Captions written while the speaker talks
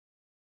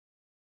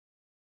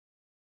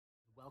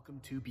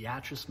Welcome to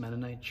Beatrice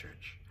Mennonite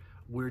Church.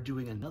 We're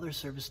doing another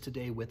service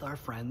today with our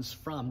friends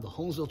from the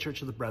Holmesville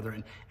Church of the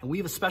Brethren, and we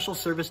have a special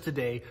service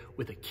today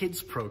with a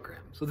kids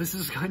program. So this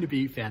is going to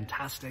be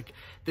fantastic.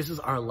 This is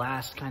our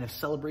last kind of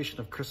celebration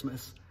of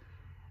Christmas.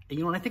 And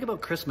you know, when I think about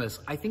Christmas,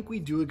 I think we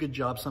do a good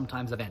job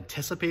sometimes of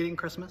anticipating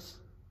Christmas,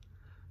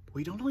 but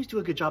we don't always do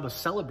a good job of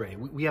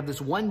celebrating. We have this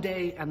one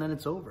day and then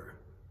it's over.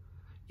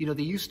 You know,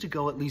 they used to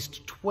go at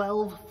least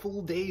 12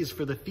 full days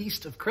for the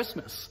feast of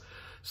Christmas.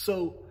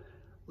 So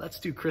let's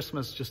do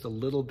Christmas just a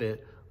little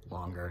bit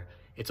longer.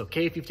 It's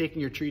okay if you've taken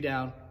your tree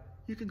down.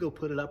 You can go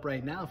put it up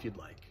right now if you'd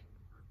like.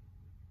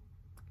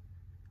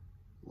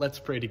 Let's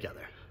pray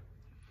together.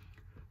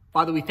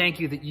 Father, we thank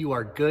you that you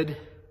are good.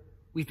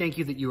 We thank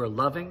you that you are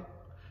loving.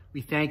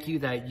 We thank you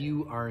that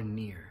you are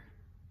near.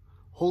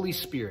 Holy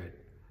Spirit,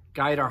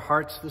 guide our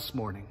hearts this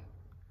morning.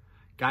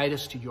 Guide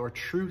us to your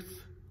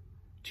truth,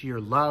 to your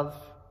love,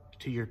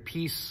 to your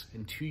peace,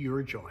 and to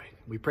your joy.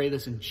 We pray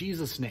this in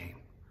Jesus' name.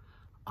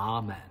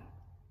 Amen.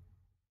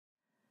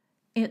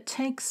 It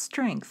takes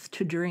strength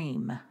to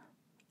dream.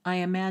 I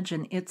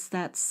imagine it's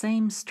that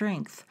same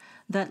strength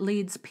that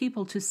leads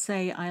people to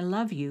say, "I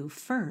love you"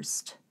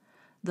 first.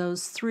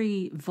 Those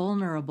three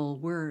vulnerable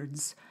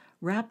words,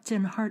 wrapped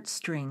in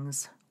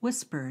heartstrings,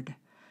 whispered,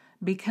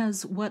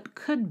 because what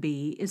could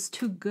be is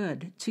too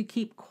good to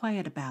keep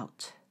quiet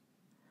about.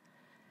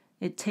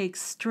 It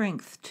takes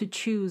strength to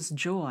choose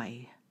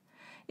joy.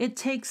 It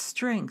takes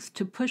strength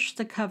to push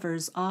the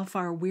covers off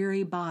our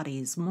weary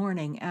bodies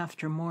morning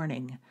after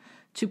morning,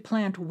 to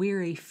plant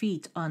weary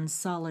feet on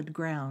solid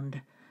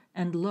ground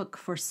and look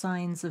for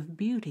signs of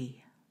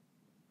beauty.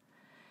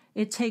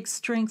 It takes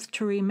strength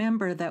to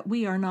remember that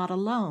we are not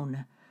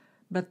alone,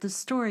 but the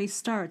story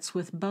starts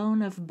with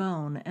bone of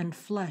bone and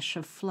flesh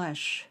of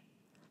flesh.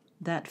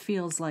 That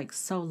feels like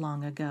so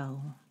long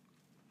ago.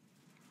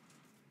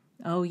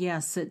 Oh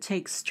yes, it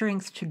takes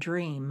strength to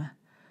dream.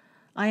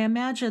 I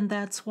imagine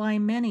that's why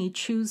many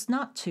choose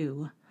not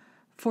to,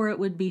 for it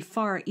would be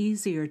far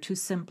easier to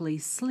simply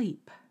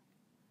sleep.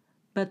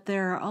 But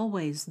there are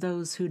always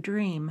those who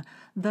dream,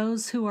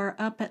 those who are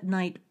up at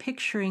night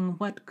picturing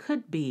what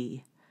could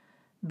be,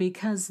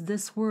 because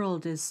this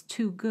world is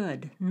too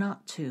good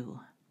not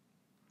to.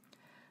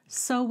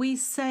 So we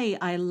say,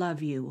 "I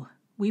love you."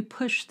 We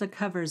push the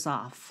covers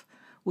off.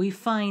 We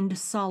find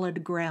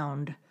solid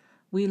ground.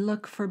 We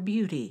look for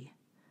beauty.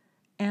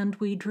 And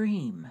we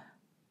dream.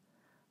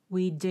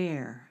 We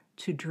dare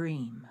to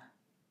dream.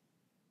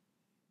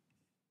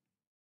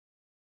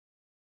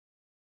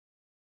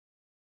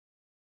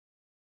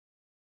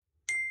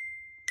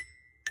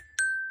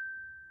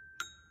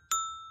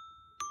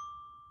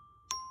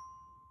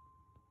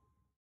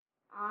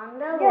 On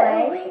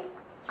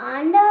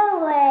the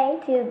way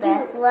to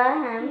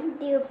Bethlehem,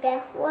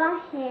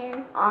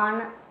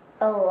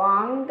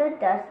 along the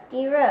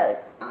dusty road,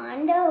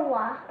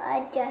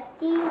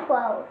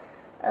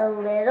 a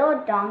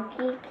little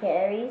donkey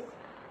carries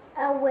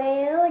a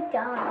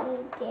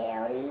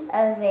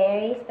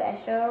very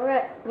special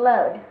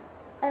load.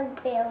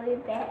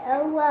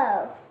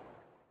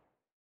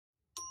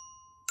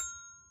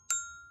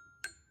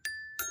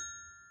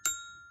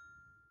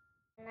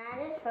 The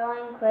night is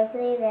rolling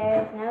quickly,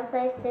 there is no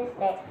place to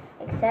stay,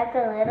 except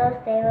a little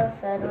stable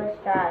filled with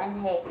straw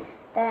and hay.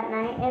 That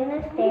night in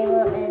the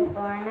stable is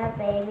born a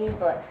baby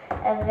boy,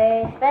 a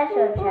very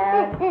special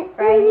child,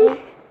 bringing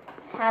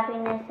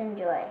happiness and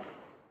joy.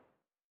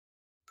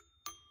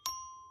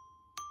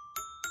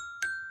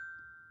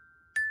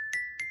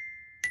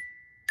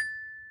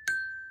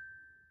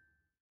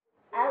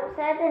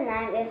 Outside the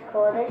night is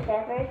cold, the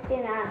shepherds do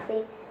not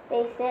sleep.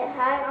 They sit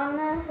high on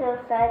the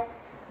hillside,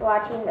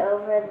 watching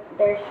over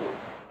their sheep.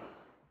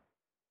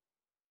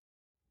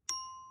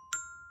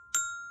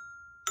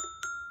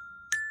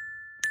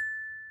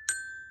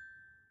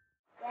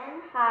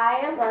 Then high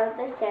above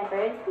the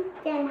shepherds,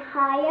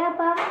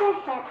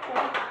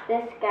 the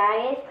sky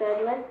is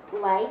filled with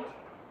light.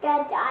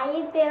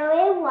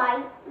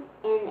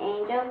 An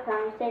angel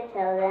comes to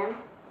tell them,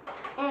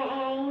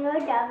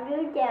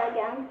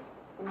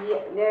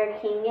 your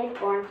king is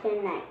born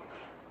tonight.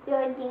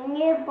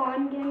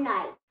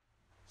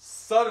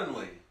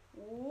 Suddenly,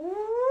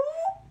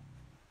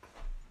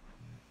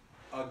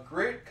 a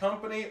great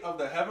company of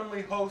the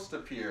heavenly host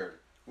appeared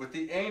with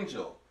the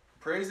angel,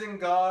 praising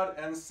God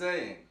and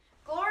saying,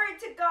 "Glory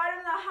to God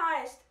in the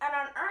highest, and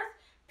on earth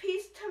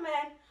peace to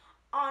men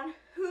on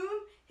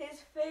whom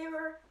his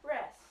favor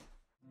rests."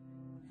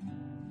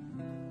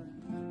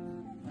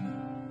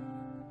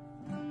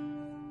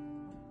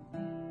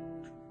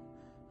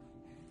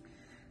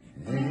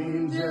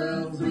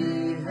 Angels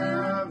we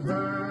have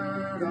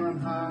heard on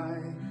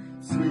high,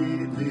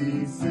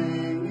 sweetly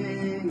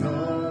singing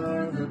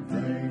o'er the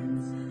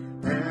plains,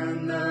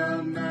 and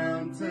the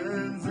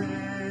mountains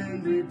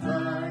in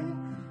reply,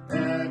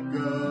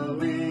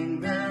 echoing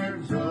their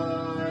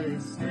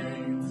joyous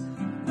strains.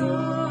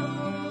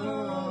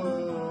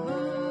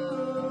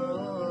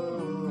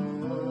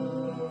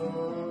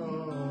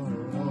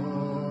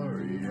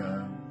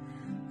 Gloria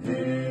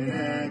in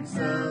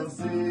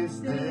excelsis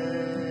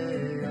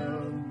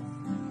Deo.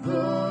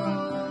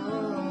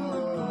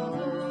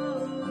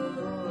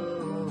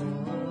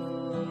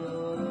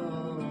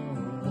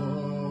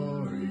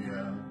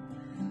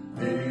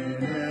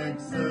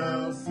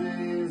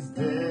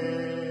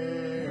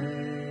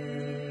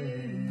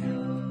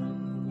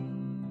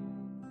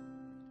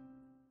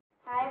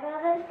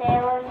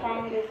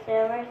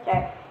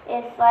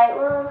 light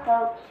will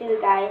help to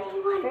guide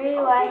 3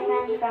 wise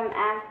men from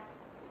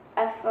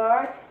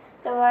afar.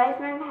 The wise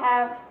men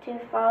have to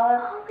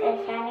follow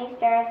the shining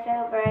star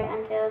so bright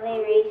until they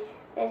reach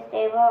the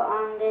stable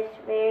on this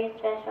very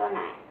special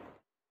night.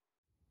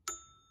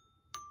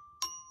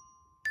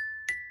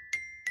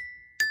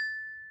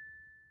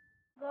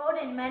 Gold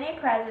and many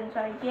presents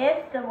are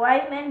gifts the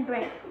wise men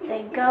bring.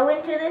 They go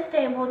into the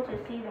stable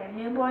to see their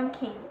newborn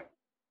king.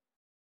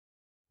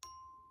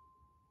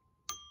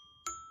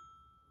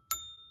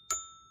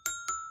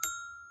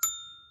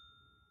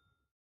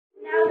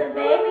 Now the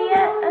baby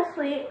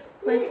asleep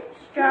with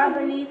straw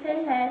beneath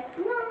his head,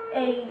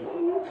 a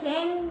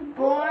king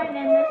born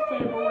in the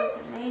stable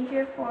with a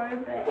manger for a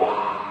bed.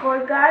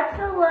 For God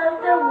so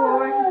loved the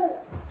world,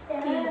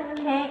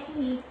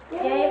 he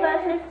gave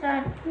us his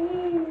son,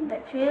 the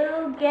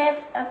true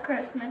gift of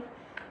Christmas.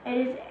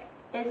 It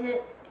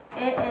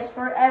is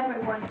for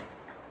everyone.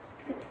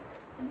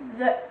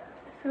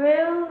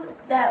 Through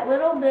that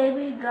little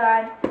baby,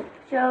 God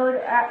showed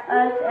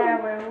us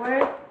our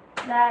work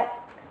that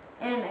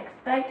an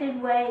expected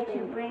way to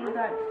bring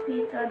God's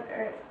peace on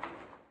earth.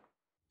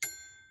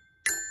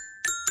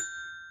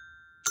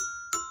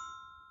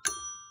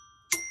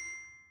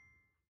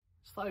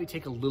 I thought I'd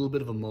take a little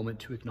bit of a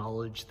moment to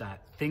acknowledge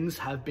that things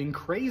have been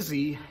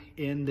crazy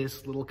in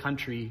this little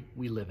country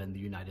we live in, the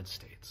United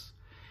States.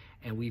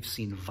 And we've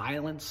seen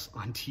violence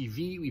on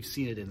TV, we've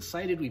seen it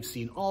incited, we've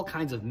seen all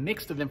kinds of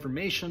mixed of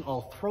information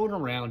all thrown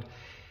around.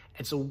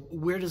 And so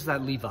where does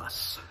that leave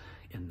us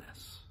in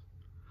this?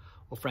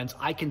 Well, friends,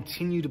 I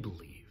continue to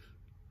believe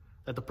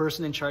that the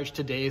person in charge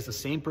today is the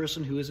same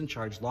person who was in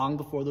charge long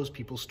before those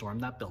people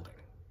stormed that building.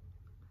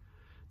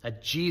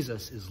 That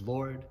Jesus is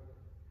Lord,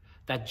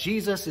 that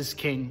Jesus is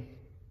King,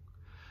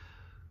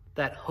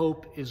 that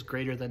hope is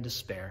greater than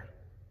despair,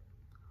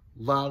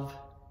 love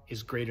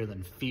is greater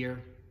than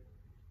fear.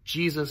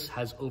 Jesus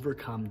has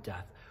overcome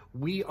death.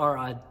 We are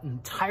an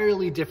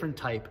entirely different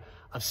type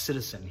of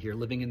citizen here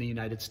living in the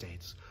United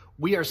States.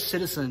 We are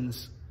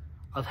citizens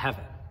of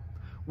heaven.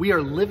 We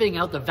are living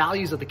out the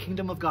values of the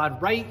kingdom of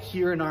God right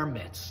here in our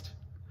midst.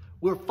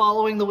 We're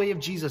following the way of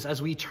Jesus as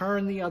we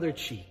turn the other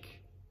cheek,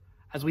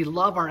 as we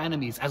love our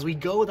enemies, as we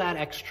go that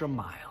extra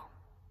mile,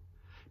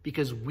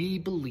 because we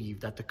believe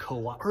that the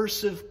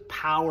coercive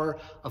power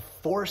of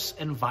force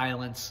and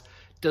violence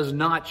does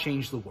not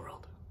change the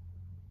world.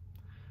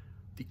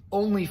 The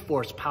only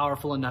force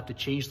powerful enough to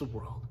change the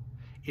world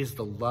is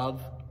the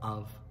love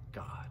of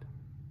God.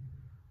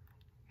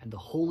 And the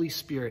Holy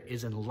Spirit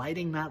is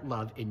enlightening that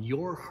love in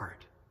your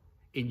heart,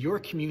 in your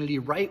community,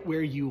 right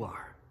where you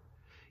are.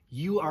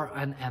 You are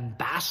an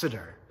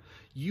ambassador.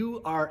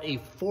 You are a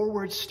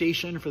forward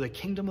station for the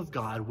kingdom of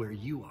God where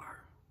you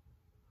are.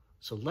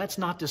 So let's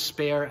not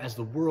despair as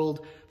the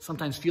world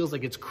sometimes feels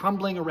like it's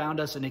crumbling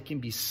around us, and it can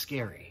be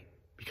scary,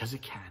 because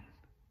it can.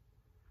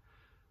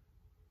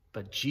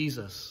 But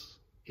Jesus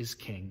is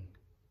King.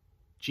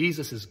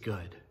 Jesus is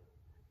good.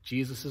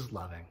 Jesus is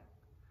loving.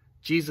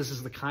 Jesus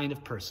is the kind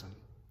of person,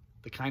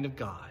 the kind of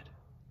God,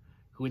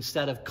 who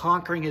instead of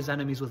conquering his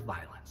enemies with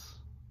violence,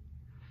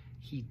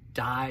 he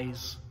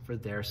dies for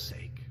their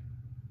sake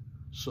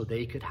so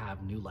they could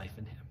have new life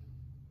in him.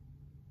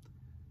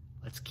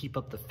 Let's keep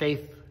up the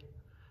faith.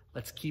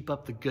 Let's keep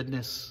up the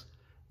goodness.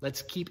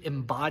 Let's keep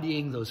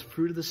embodying those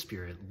fruit of the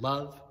Spirit: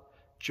 love,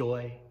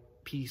 joy,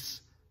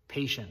 peace,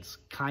 patience,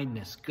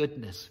 kindness,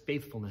 goodness,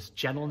 faithfulness,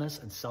 gentleness,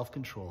 and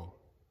self-control.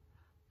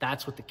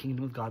 That's what the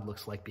kingdom of God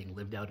looks like being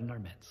lived out in our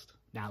midst.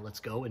 Now let's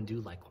go and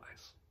do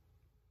likewise.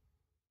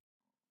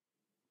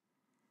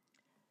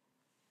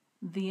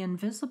 The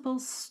Invisible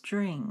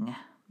String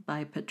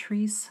by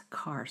Beatrice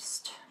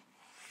Karst.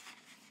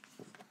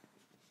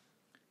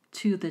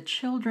 To the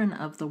children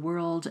of the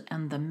world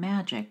and the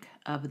magic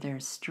of their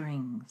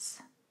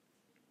strings.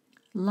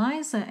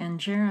 Liza and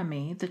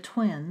Jeremy, the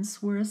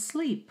twins, were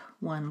asleep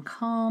one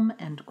calm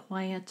and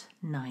quiet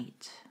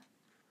night.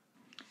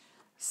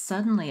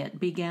 Suddenly it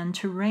began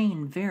to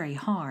rain very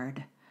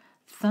hard.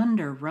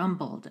 Thunder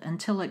rumbled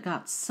until it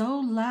got so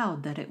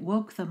loud that it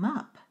woke them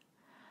up.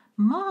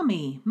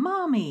 "Mommy,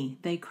 Mommy,"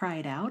 they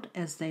cried out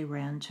as they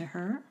ran to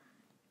her.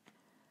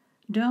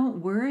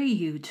 "Don't worry,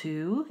 you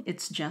two.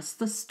 It's just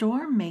the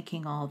storm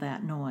making all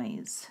that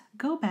noise.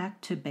 Go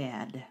back to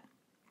bed."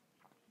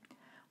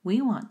 "We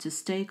want to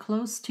stay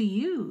close to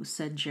you,"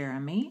 said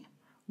Jeremy.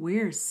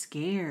 "We're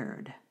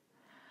scared."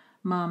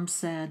 Mom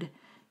said,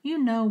 "You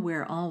know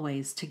we're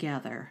always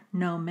together,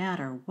 no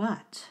matter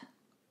what."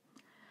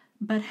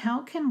 "But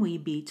how can we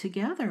be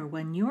together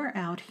when you're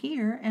out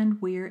here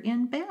and we're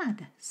in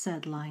bed?"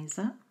 said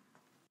Liza.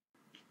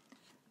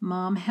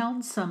 Mom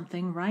held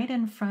something right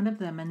in front of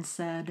them and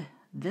said,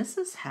 "This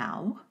is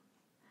how."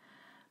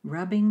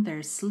 Rubbing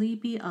their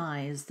sleepy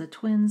eyes, the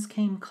twins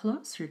came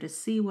closer to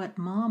see what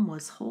Mom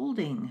was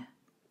holding.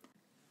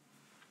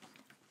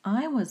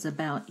 "I was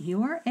about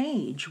your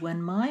age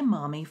when my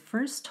mommy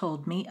first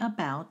told me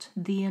about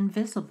the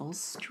invisible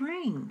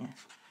string."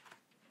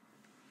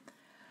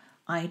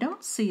 "I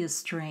don't see a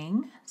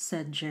string,"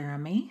 said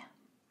Jeremy.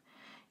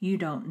 "You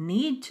don't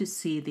need to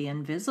see the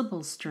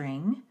invisible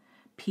string.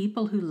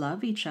 People who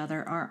love each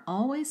other are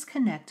always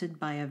connected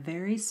by a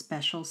very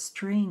special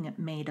string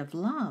made of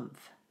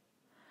love.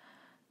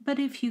 But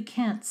if you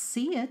can't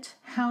see it,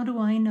 how do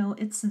I know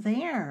it's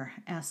there?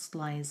 Asked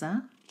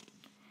Liza.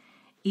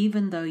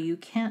 Even though you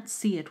can't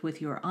see it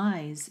with your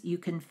eyes, you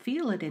can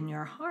feel it in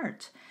your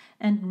heart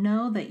and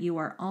know that you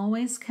are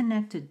always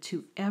connected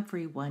to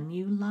everyone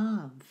you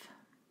love.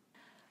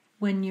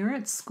 When you're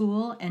at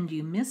school and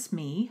you miss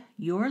me,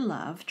 your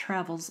love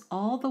travels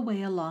all the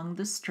way along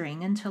the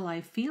string until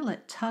I feel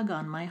it tug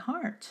on my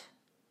heart.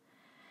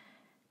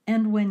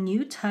 And when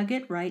you tug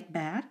it right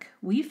back,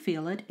 we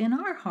feel it in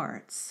our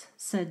hearts,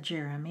 said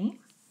Jeremy.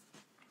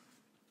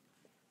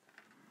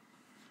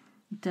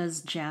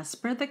 Does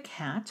Jasper the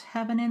cat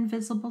have an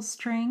invisible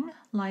string?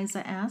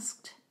 Liza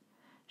asked.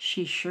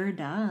 She sure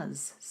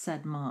does,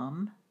 said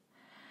Mom.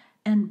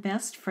 And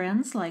best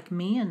friends like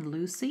me and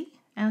Lucy?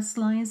 Asked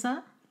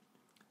Liza.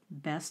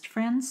 Best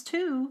friends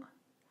too.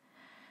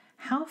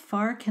 How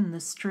far can the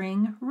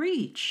string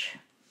reach?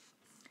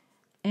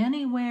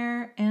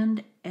 Anywhere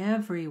and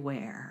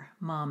everywhere,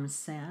 Mom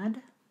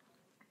said.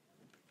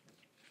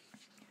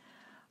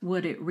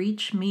 Would it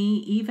reach me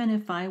even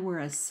if I were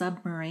a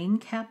submarine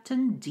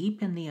captain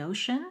deep in the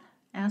ocean?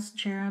 Asked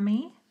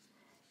Jeremy.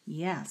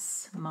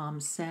 Yes,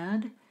 Mom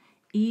said,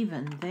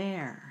 even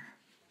there.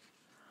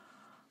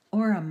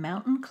 Or a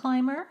mountain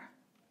climber?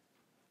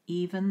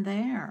 Even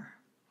there.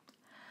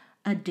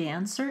 A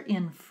dancer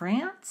in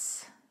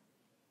France?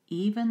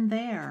 Even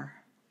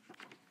there.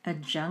 A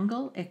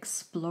jungle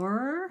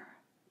explorer?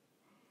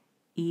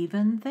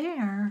 Even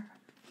there.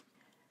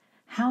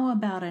 How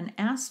about an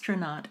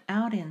astronaut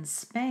out in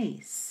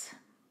space?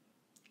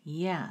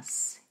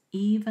 Yes,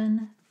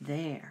 even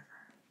there.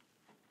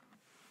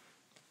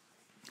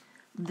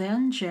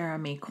 Then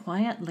Jeremy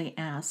quietly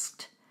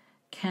asked,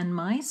 Can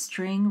my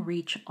string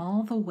reach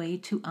all the way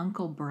to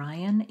Uncle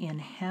Brian in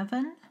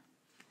heaven?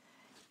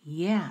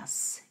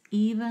 Yes,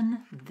 even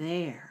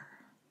there.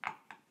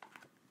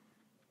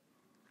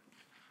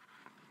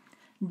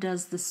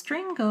 Does the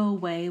string go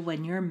away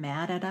when you're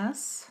mad at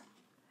us?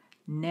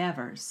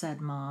 Never, said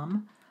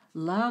Mom.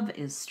 Love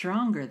is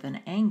stronger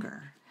than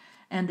anger,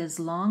 and as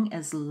long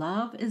as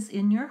love is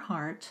in your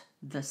heart,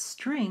 the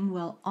string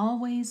will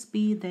always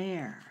be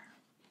there.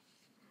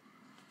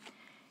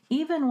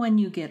 Even when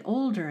you get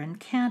older and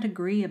can't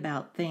agree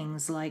about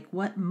things like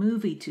what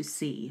movie to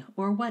see,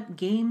 or what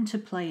game to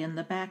play in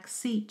the back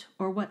seat,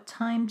 or what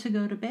time to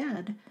go to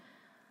bed,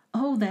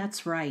 oh,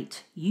 that's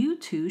right, you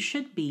two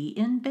should be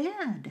in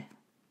bed.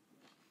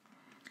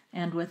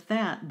 And with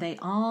that, they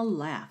all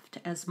laughed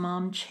as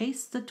Mom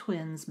chased the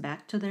twins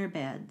back to their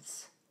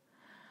beds.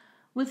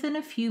 Within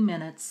a few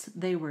minutes,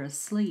 they were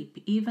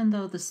asleep, even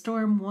though the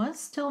storm was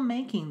still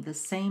making the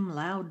same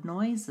loud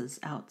noises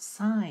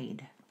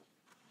outside.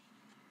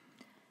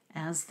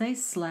 As they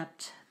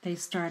slept, they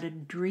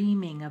started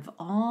dreaming of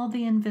all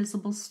the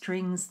invisible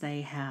strings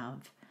they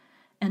have,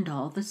 and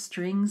all the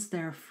strings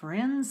their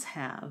friends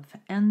have,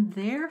 and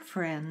their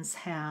friends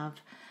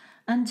have,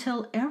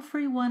 until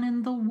everyone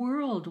in the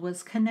world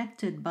was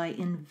connected by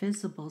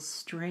invisible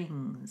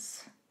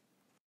strings.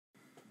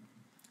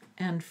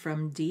 And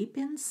from deep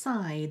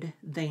inside,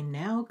 they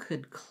now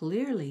could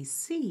clearly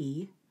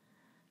see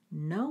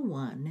no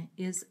one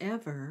is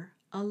ever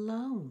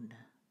alone.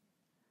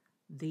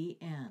 The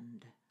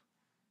end.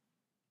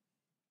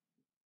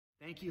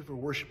 Thank you for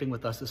worshiping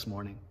with us this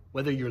morning.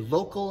 Whether you're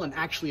local and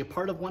actually a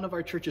part of one of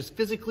our churches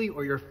physically,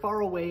 or you're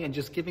far away and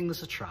just giving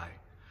this a try,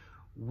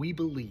 we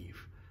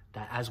believe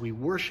that as we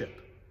worship,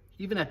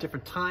 even at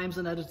different times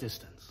and at a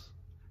distance,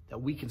 that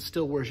we can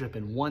still worship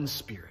in one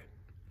spirit,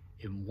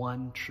 in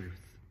one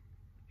truth,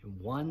 in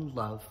one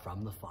love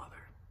from the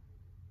Father.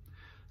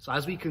 So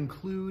as we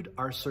conclude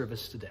our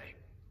service today,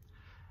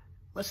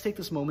 let's take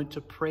this moment to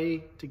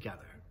pray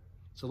together.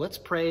 So let's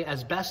pray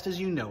as best as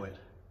you know it,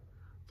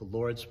 the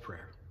Lord's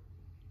Prayer.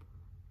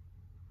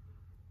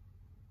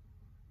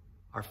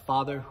 Our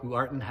Father who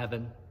art in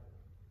heaven,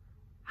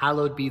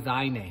 hallowed be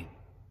thy name.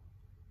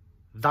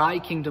 Thy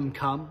kingdom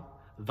come,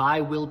 thy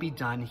will be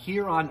done,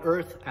 here on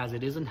earth as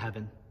it is in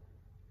heaven.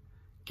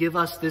 Give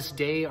us this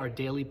day our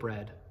daily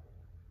bread,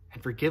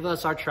 and forgive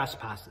us our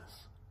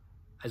trespasses,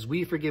 as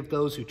we forgive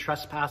those who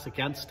trespass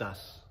against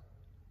us.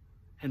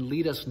 And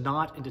lead us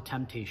not into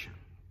temptation,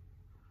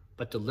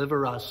 but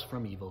deliver us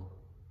from evil.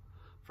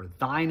 For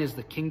thine is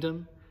the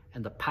kingdom,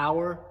 and the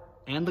power,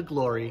 and the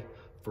glory,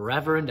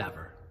 forever and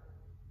ever.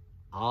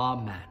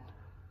 Amen.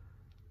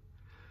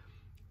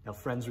 Now,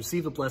 friends,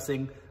 receive a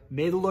blessing.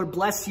 May the Lord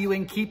bless you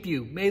and keep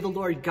you. May the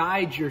Lord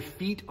guide your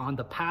feet on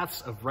the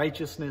paths of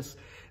righteousness.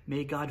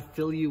 May God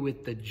fill you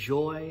with the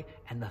joy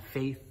and the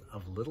faith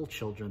of little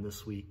children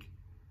this week.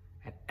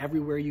 And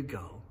everywhere you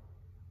go,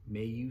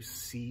 may you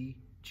see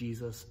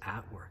Jesus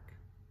at work.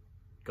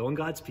 Go in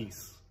God's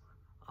peace.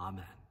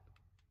 Amen.